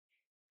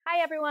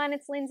Hi everyone,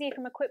 it's Lindsay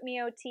from Equip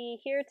Me OT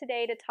here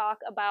today to talk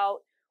about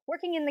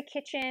working in the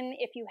kitchen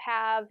if you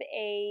have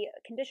a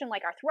condition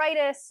like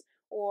arthritis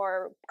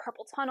or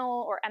carpal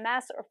tunnel or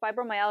MS or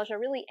fibromyalgia,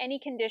 really any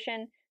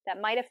condition that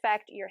might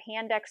affect your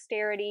hand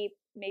dexterity.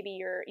 Maybe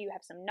you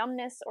have some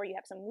numbness or you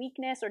have some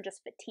weakness or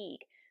just fatigue.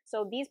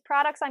 So these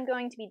products I'm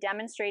going to be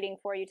demonstrating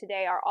for you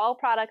today are all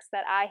products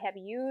that I have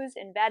used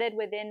and vetted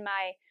within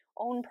my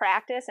own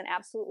practice and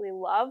absolutely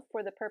love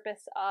for the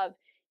purpose of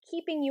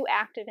keeping you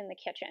active in the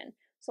kitchen.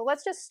 So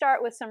let's just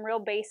start with some real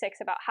basics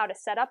about how to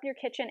set up your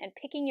kitchen and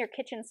picking your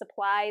kitchen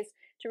supplies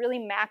to really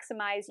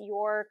maximize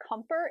your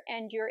comfort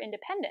and your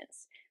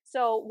independence.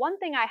 So one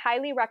thing I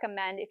highly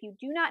recommend, if you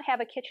do not have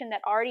a kitchen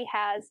that already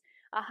has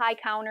a high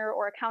counter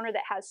or a counter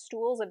that has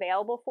stools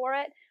available for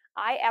it,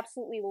 I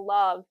absolutely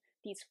love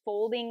these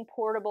folding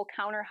portable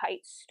counter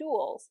height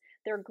stools.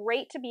 They're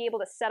great to be able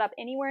to set up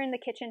anywhere in the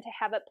kitchen to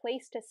have a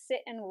place to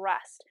sit and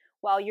rest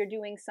while you're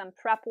doing some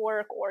prep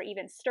work or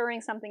even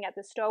stirring something at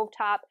the stove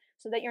top,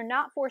 so that you're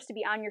not forced to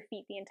be on your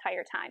feet the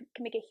entire time. It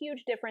can make a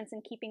huge difference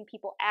in keeping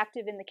people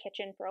active in the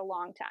kitchen for a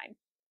long time.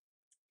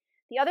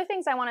 The other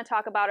things I want to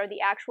talk about are the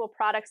actual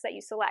products that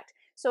you select.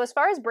 So as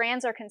far as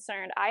brands are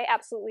concerned, I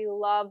absolutely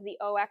love the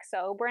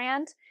OXO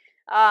brand.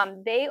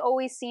 They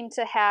always seem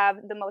to have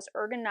the most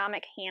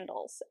ergonomic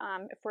handles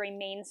for a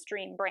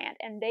mainstream brand,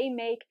 and they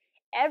make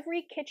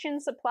every kitchen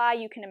supply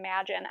you can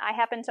imagine. I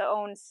happen to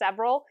own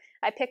several.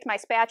 I picked my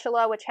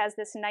spatula, which has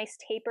this nice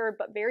tapered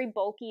but very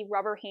bulky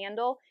rubber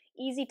handle,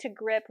 easy to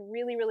grip,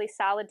 really, really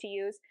solid to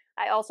use.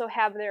 I also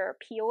have their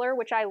peeler,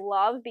 which I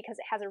love because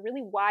it has a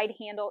really wide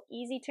handle,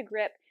 easy to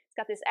grip. It's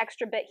got this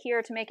extra bit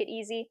here to make it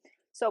easy.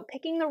 So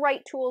picking the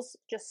right tools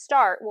just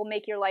start will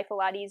make your life a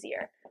lot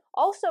easier.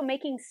 Also,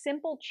 making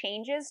simple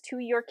changes to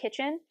your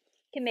kitchen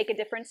can make a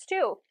difference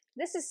too.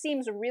 This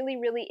seems really,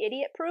 really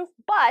idiot-proof,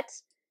 but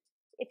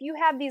if you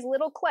have these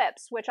little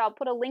clips, which I'll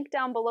put a link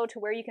down below to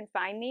where you can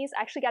find these,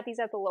 I actually got these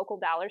at the local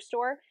dollar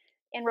store,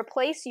 and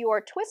replace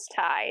your twist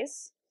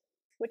ties,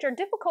 which are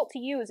difficult to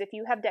use if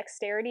you have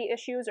dexterity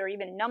issues or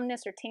even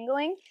numbness or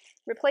tingling,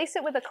 replace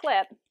it with a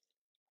clip.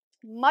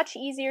 Much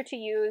easier to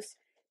use,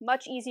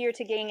 much easier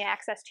to gain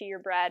access to your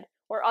bread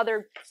or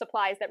other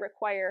supplies that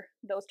require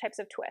those types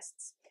of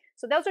twists.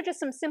 So those are just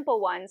some simple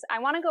ones. I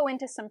want to go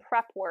into some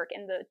prep work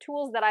and the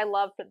tools that I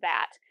love for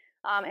that.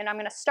 And I'm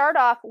going to start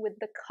off with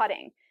the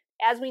cutting.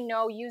 As we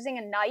know, using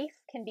a knife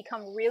can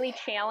become really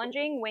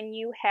challenging when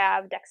you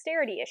have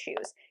dexterity issues.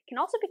 It can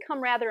also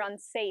become rather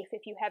unsafe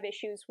if you have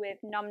issues with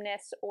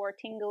numbness or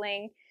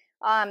tingling.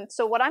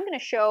 So what I'm going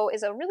to show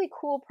is a really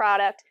cool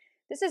product.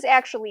 This is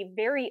actually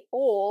very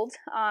old.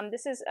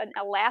 This is an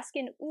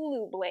Alaskan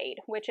ulu blade,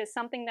 which is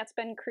something that's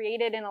been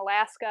created in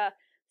Alaska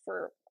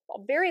for a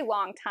very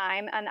long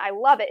time, and I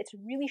love it. It's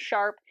really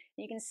sharp.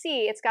 You can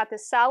see it's got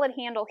this solid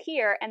handle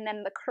here and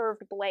then the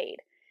curved blade.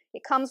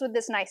 It comes with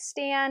this nice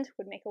stand,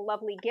 would make a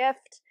lovely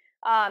gift,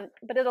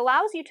 but it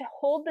allows you to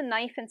hold the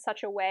knife in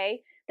such a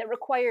way that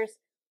requires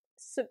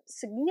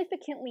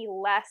significantly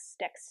less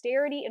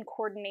dexterity and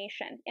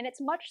coordination, and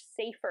it's much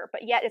safer,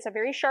 but yet it's a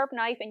very sharp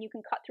knife and you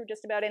can cut through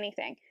just about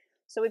anything.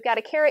 So we've got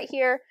a carrot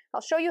here.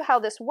 I'll show you how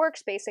this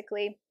works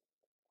basically.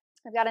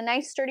 I've got a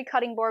nice sturdy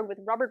cutting board with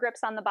rubber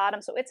grips on the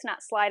bottom so it's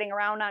not sliding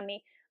around on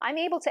me. I'm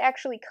able to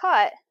actually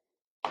cut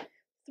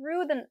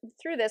through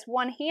this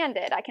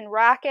one-handed. I can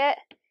rock it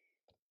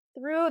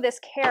through this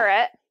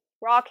carrot,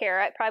 raw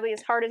carrot, probably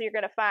as hard as you're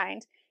going to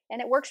find, and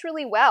it works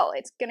really well.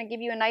 It's going to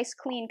give you a nice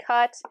clean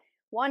cut,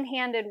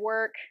 one-handed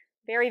work,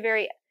 very,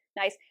 very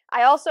nice.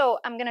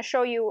 I'm going to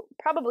show you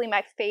probably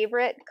my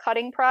favorite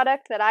cutting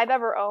product that I've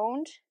ever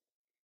owned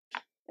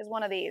is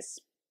one of these.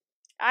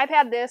 I've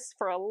had this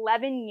for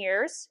 11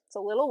 years. It's a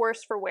little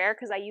worse for wear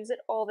because I use it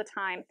all the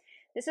time.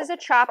 This is a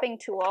chopping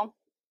tool.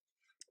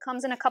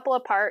 Comes in a couple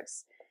of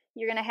parts.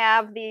 You're going to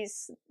have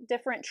these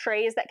different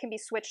trays that can be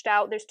switched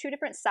out. There's two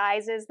different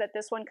sizes that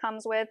this one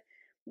comes with.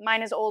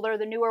 Mine is older.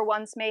 The newer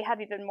ones may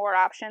have even more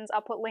options.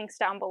 I'll put links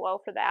down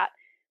below for that.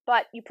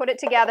 But you put it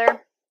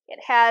together. It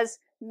has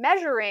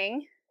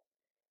measuring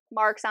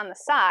marks on the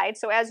side.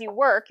 So as you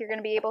work, you're going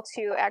to be able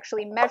to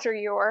actually measure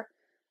your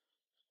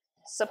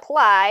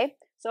supply.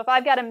 So if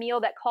I've got a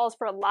meal that calls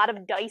for a lot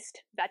of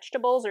diced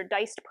vegetables or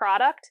diced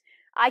product,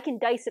 I can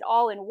dice it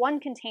all in one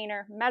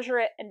container, measure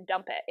it, and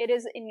dump it. It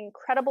is an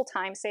incredible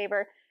time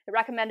saver. I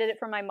recommended it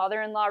for my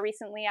mother-in-law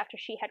recently after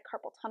she had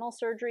carpal tunnel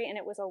surgery, and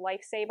it was a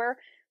lifesaver.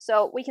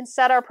 So we can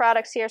set our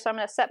products here. So I'm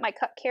going to set my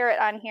cut carrot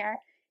on here.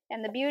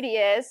 And the beauty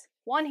is,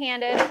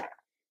 one-handed,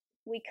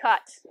 we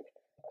cut.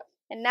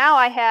 And now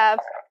I have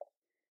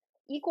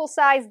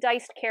equal-sized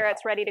diced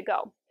carrots ready to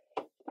go.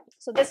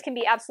 So this can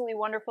be absolutely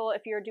wonderful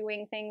if you're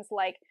doing things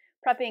like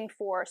prepping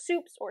for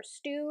soups or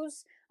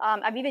stews.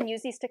 I've even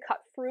used these to cut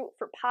fruit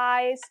for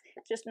pies.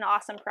 It's just an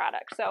awesome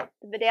product. So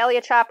the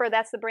Vidalia chopper,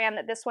 that's the brand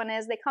that this one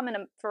is. They come in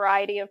a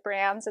variety of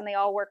brands and they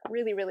all work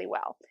really, really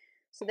well.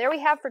 So there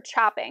we have for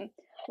chopping.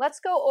 Let's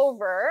go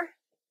over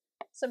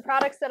some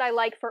products that I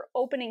like for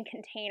opening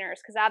containers,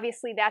 because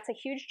obviously that's a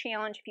huge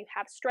challenge if you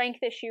have strength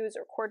issues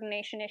or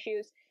coordination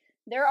issues.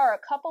 There are a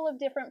couple of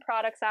different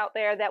products out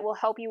there that will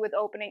help you with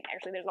opening.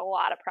 Actually, there's a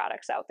lot of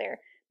products out there.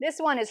 This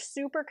one is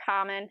super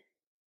common,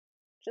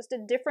 just a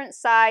different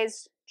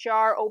size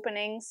jar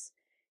openings.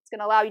 It's going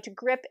to allow you to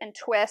grip and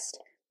twist.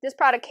 This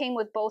product came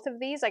with both of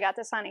these. I got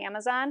this on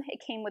Amazon.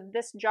 It came with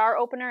this jar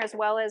opener as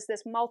well as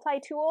this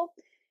multi-tool,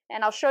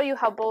 and I'll show you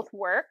how both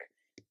work.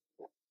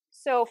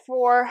 So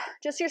for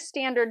just your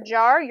standard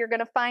jar, you're going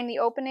to find the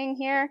opening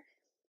here,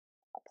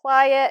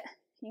 apply it.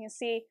 You can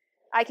see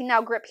I can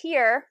now grip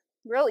here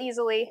real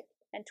easily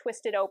and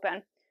twist it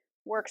open.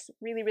 Works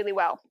really, really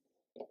well.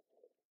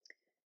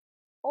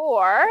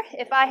 Or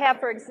if I have,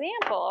 for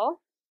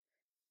example,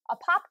 a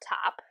pop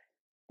top,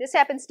 this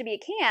happens to be a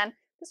can.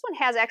 This one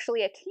has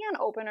actually a can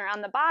opener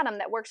on the bottom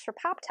that works for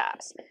pop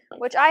tops,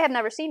 which I have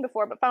never seen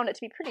before but found it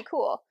to be pretty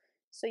cool.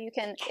 So you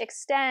can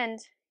extend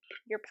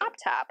your pop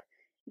top.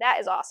 That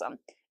is awesome.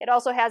 It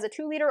also has a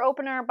 2-liter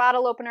opener,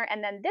 bottle opener,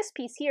 and then this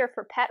piece here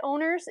for pet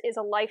owners is a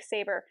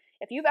lifesaver.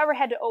 If you've ever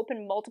had to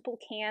open multiple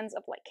cans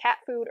of like cat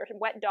food or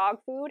wet dog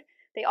food,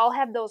 they all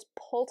have those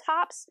pull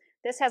tops.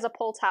 This has a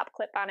pull top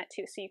clip on it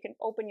too, so you can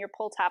open your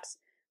pull tops.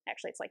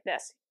 Actually, it's like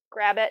this.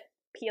 Grab it,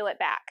 peel it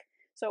back.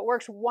 So it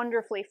works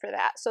wonderfully for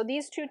that. So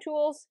these two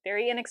tools,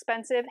 very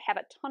inexpensive, have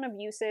a ton of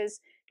uses.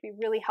 Be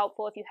really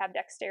helpful if you have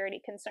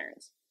dexterity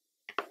concerns.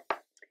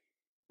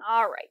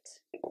 All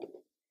right,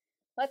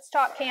 let's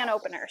talk can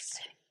openers.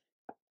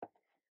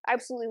 I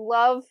absolutely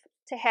love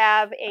to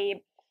have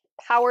a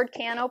powered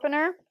can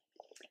opener.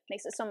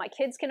 Makes it so my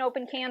kids can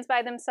open cans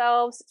by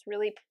themselves. It's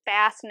really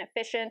fast and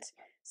efficient.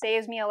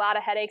 Saves me a lot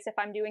of headaches if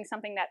I'm doing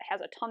something that has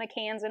a ton of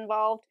cans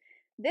involved.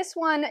 This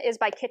one is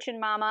by Kitchen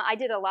Mama. I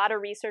did a lot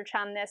of research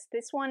on this.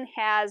 This one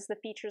has the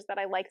features that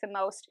I like the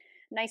most.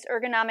 Nice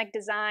ergonomic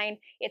design.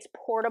 It's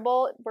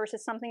portable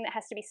versus something that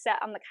has to be set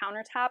on the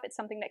countertop. It's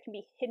something that can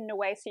be hidden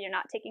away so you're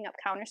not taking up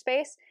counter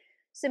space.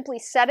 Simply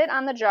set it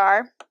on the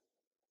jar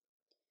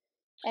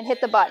and hit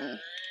the button.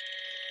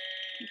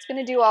 It's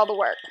going to do all the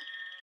work.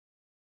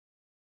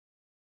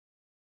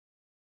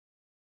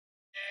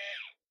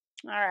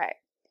 All right.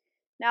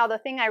 Now the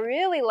thing I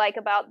really like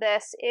about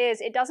this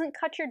is it doesn't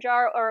cut your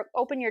jar or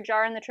open your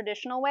jar in the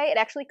traditional way. It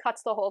actually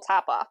cuts the whole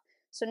top off.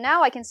 So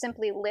now I can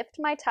simply lift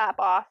my top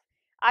off.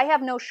 I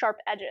have no sharp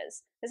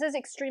edges. This is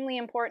extremely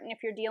important if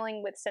you're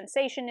dealing with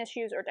sensation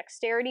issues or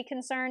dexterity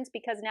concerns,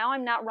 because now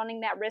I'm not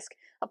running that risk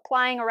of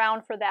plying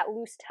around for that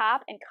loose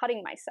top and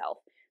cutting myself.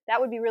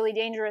 That would be really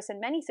dangerous in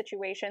many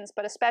situations,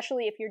 but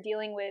especially if you're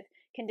dealing with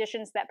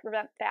conditions that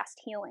prevent fast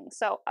healing.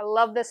 So I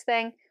love this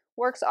thing.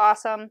 Works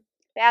awesome.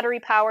 Battery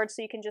powered,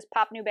 so you can just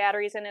pop new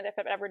batteries in it if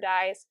it ever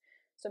dies.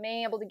 So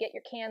being able to get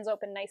your cans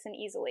open nice and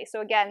easily.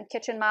 So again,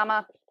 Kitchen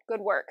Mama,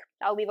 good work.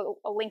 I'll leave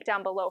a link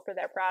down below for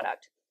their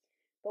product.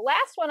 The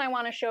last one I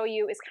want to show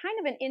you is kind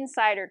of an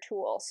insider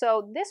tool.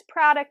 So this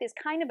product is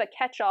kind of a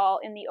catch-all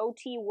in the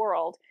OT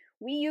world.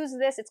 We use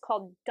this, it's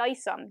called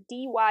Dycem,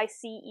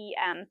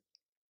 D-Y-C-E-M.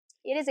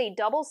 It is a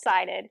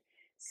double-sided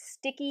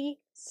sticky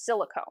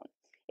silicone.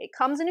 It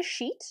comes in a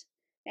sheet,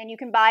 and you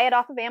can buy it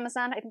off of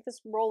Amazon. I think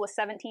this roll was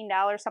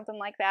 $17, something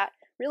like that.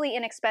 Really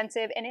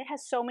inexpensive, and it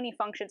has so many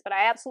functions, but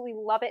I absolutely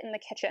love it in the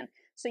kitchen.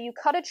 So you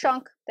cut a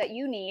chunk that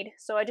you need.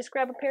 So I just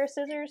grab a pair of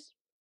scissors.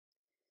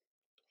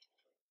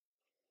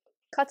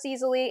 Cuts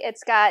easily.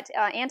 It's got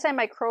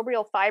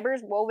antimicrobial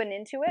fibers woven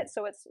into it,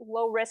 so it's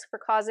low risk for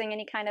causing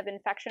any kind of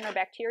infection or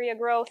bacteria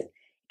growth. It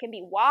can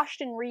be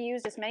washed and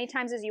reused as many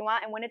times as you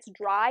want, and when it's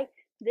dry,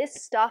 this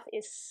stuff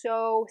is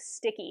so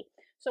sticky.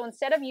 So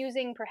instead of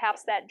using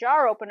perhaps that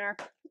jar opener,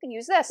 you can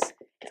use this.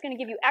 It's going to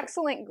give you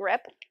excellent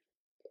grip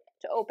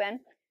to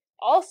open.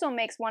 Also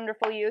makes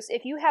wonderful use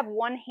if you have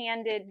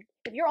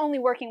if you're only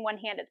working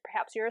one-handed,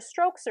 perhaps you're a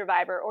stroke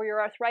survivor or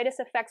your arthritis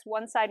affects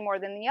one side more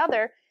than the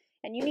other,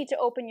 and you need to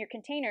open your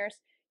containers,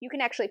 you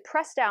can actually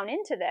press down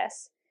into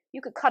this.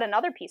 You could cut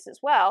another piece as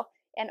well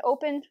and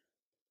open,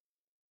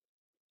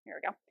 here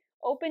we go,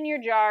 open your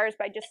jars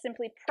by just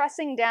simply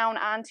pressing down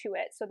onto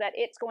it so that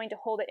it's going to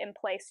hold it in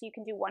place so you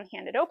can do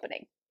one-handed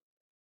opening.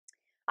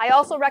 I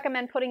also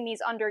recommend putting these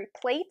under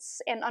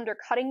plates and under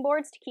cutting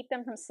boards to keep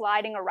them from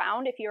sliding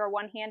around if you're a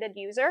one-handed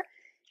user,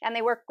 and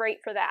they work great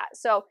for that.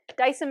 So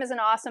Dycem is an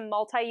awesome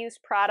multi-use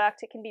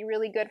product. It can be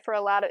really good for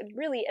a lot of,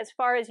 really as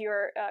far as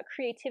your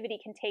creativity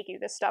can take you,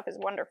 this stuff is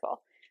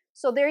wonderful.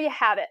 So there you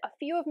have it, a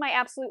few of my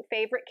absolute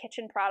favorite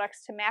kitchen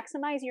products to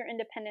maximize your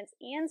independence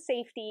and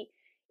safety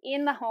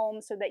in the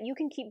home so that you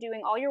can keep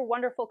doing all your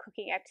wonderful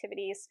cooking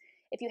activities.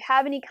 If you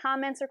have any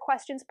comments or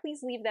questions, please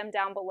leave them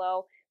down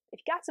below. If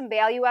you got some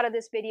value out of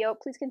this video,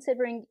 please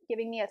consider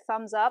giving me a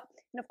thumbs up.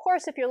 And of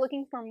course, if you're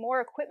looking for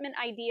more equipment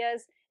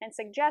ideas and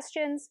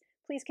suggestions,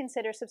 please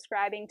consider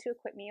subscribing to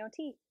Equip Me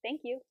OT.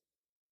 Thank you.